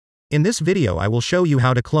In this video I will show you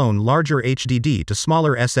how to clone larger HDD to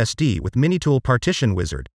smaller SSD with Minitool Partition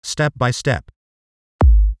Wizard, step by step.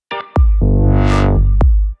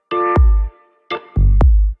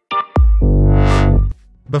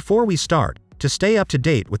 Before we start, to stay up to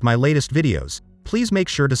date with my latest videos, please make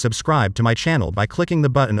sure to subscribe to my channel by clicking the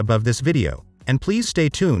button above this video, and please stay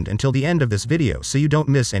tuned until the end of this video so you don't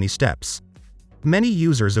miss any steps. Many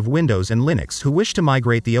users of Windows and Linux who wish to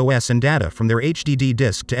migrate the OS and data from their HDD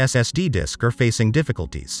disk to SSD disk are facing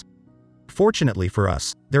difficulties. Fortunately for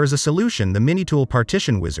us, there is a solution, the Minitool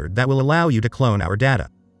Partition Wizard, that will allow you to clone our data.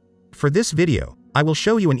 For this video, I will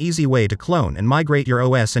show you an easy way to clone and migrate your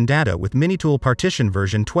OS and data with Minitool Partition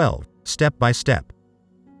version 12, step by step.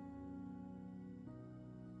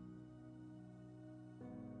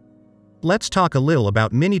 Let's talk a little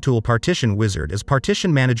about Minitool Partition Wizard as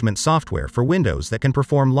partition management software for Windows that can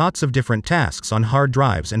perform lots of different tasks on hard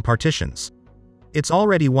drives and partitions. It's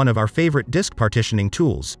already one of our favorite disk partitioning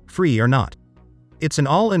tools, free or not. It's an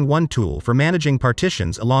all-in-one tool for managing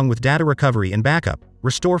partitions along with data recovery and backup,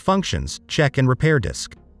 restore functions, check and repair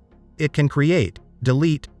disk. It can create,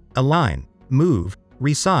 delete, align, move,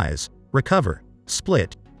 resize, recover,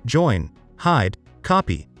 split, join, hide,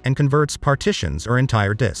 copy, and converts partitions or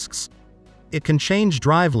entire disks. It can change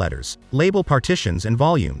drive letters, label partitions and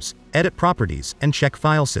volumes, edit properties, and check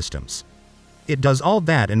file systems. It does all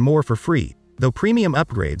that and more for free, though premium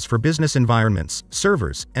upgrades for business environments,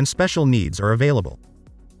 servers, and special needs are available.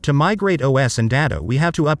 To migrate OS and data, we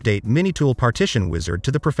have to update Minitool Partition Wizard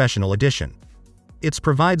to the Professional Edition. It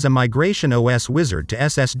provides a migration OS wizard to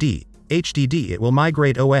SSD, HDD. It will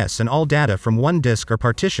migrate OS and all data from one disk or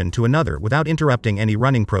partition to another without interrupting any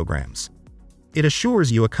running programs. It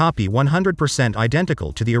assures you a copy 100%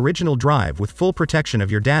 identical to the original drive with full protection of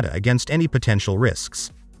your data against any potential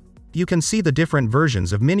risks. You can see the different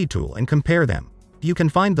versions of Minitool and compare them. You can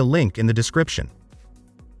find the link in the description.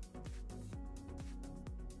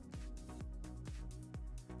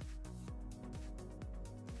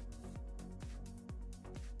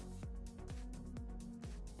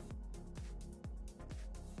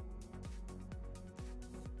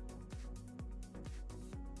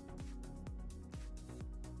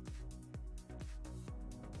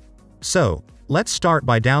 So, let's start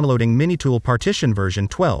by downloading Minitool Partition version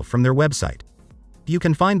 12 from their website. You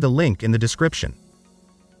can find the link in the description.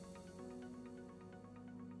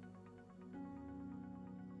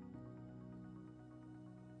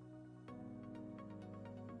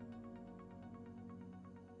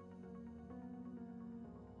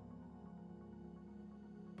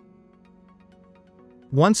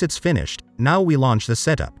 Once it's finished, now we launch the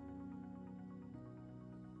setup.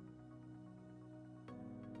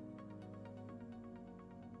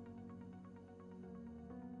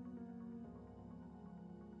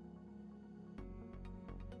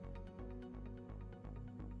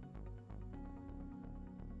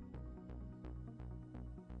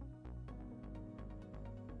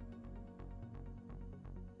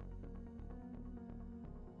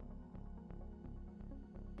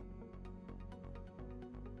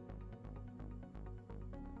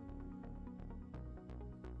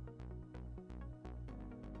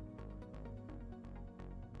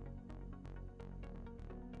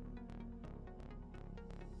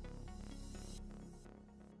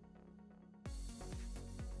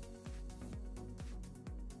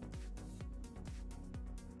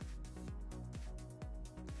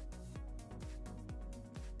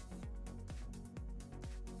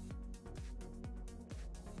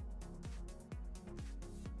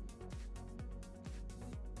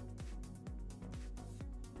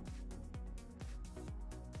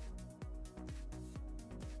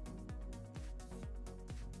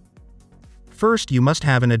 First, you must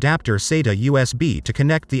have an adapter SATA USB to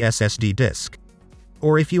connect the SSD disk.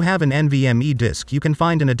 Or if you have an NVMe disk, you can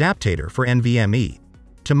find an adaptater for NVMe.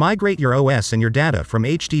 To migrate your OS and your data from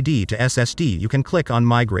HDD to SSD, you can click on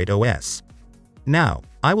Migrate OS. Now,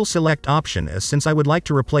 I will select Option S since I would like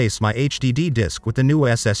to replace my HDD disk with the new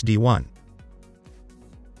SSD one.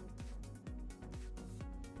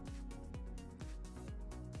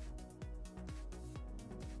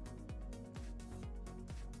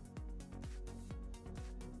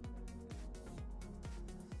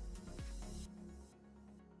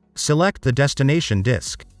 Select the destination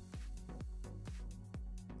disk.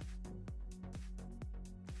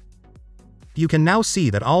 You can now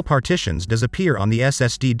see that all partitions disappear on the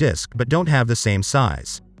SSD disk but don't have the same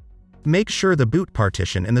size. Make sure the boot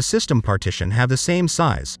partition and the system partition have the same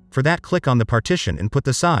size. For that, click on the partition and put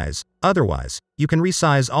the size. Otherwise, you can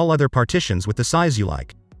resize all other partitions with the size you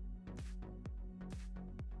like.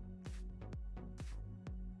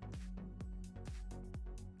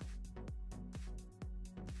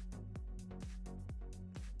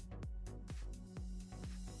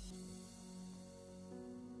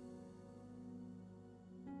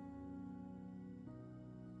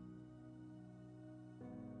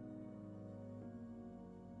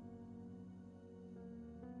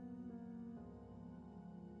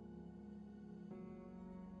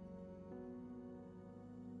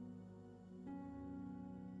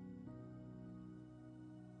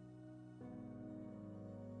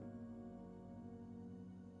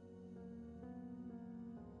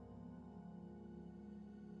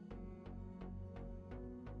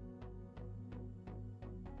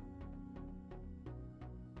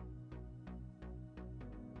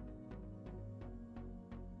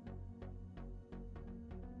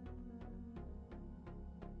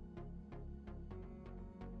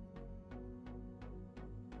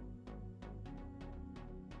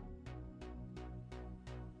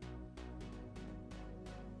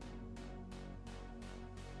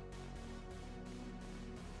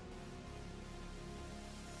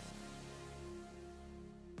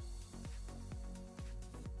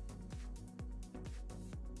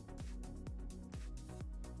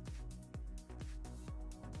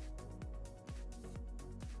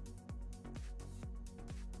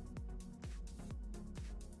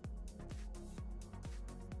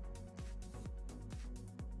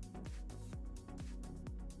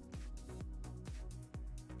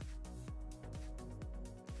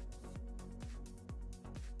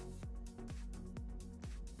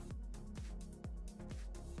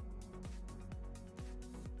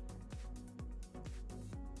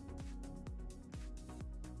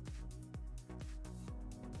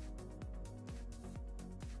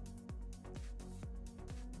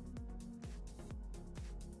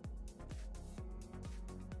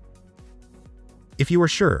 If you are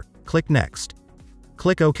sure, click Next.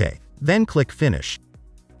 Click OK. Then click Finish.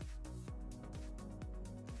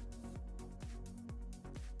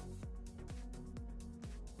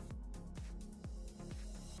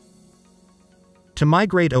 To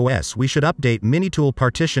migrate OS, we should update Minitool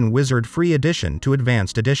Partition Wizard Free Edition to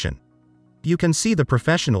Advanced Edition. You can see the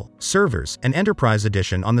Professional, Servers, and Enterprise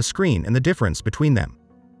Edition on the screen and the difference between them.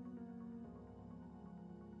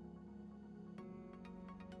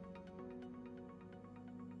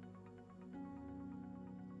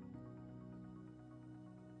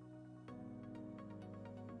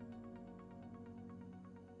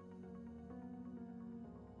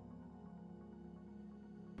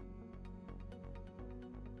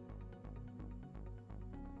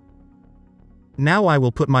 Now I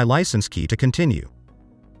will put my license key to continue.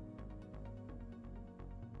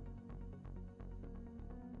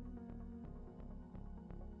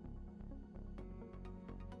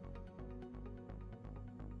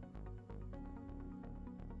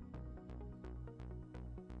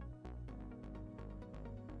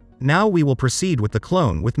 Now we will proceed with the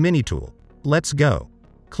clone with Minitool. Let's go.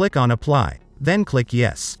 Click on Apply, then click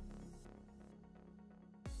Yes.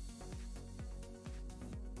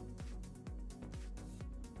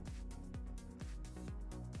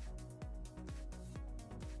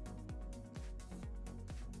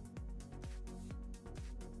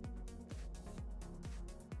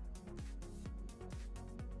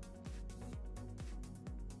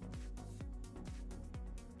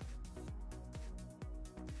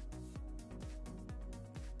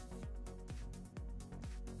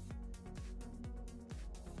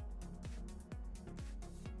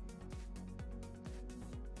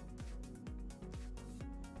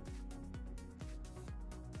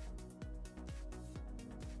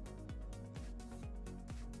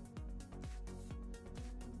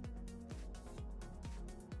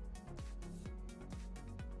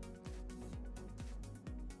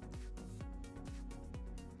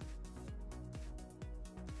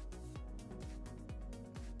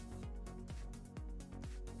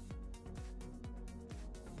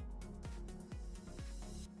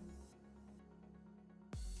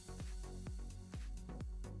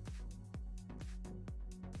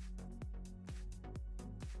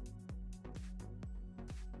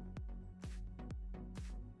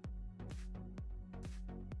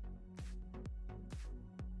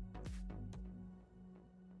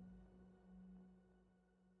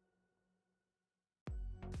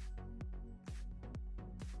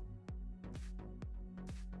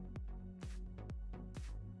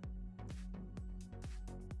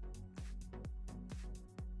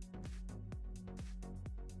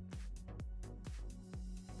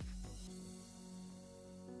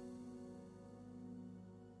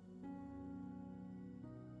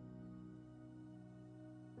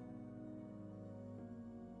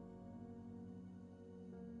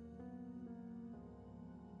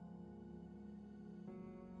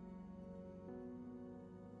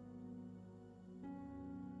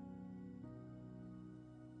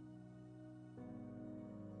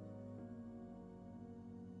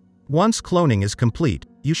 Once cloning is complete,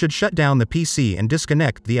 you should shut down the PC and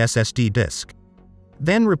disconnect the SSD disk.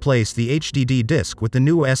 Then replace the HDD disk with the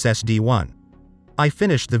new SSD one. I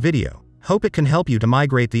finished the video. Hope it can help you to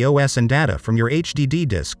migrate the OS and data from your HDD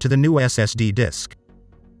disk to the new SSD disk.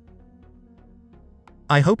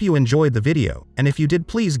 I hope you enjoyed the video, and if you did,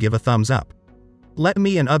 please give a thumbs up. Let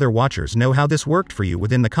me and other watchers know how this worked for you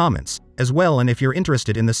within the comments, as well, and if you're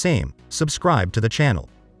interested in the same, subscribe to the channel.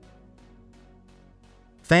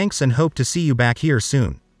 Thanks and hope to see you back here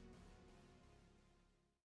soon.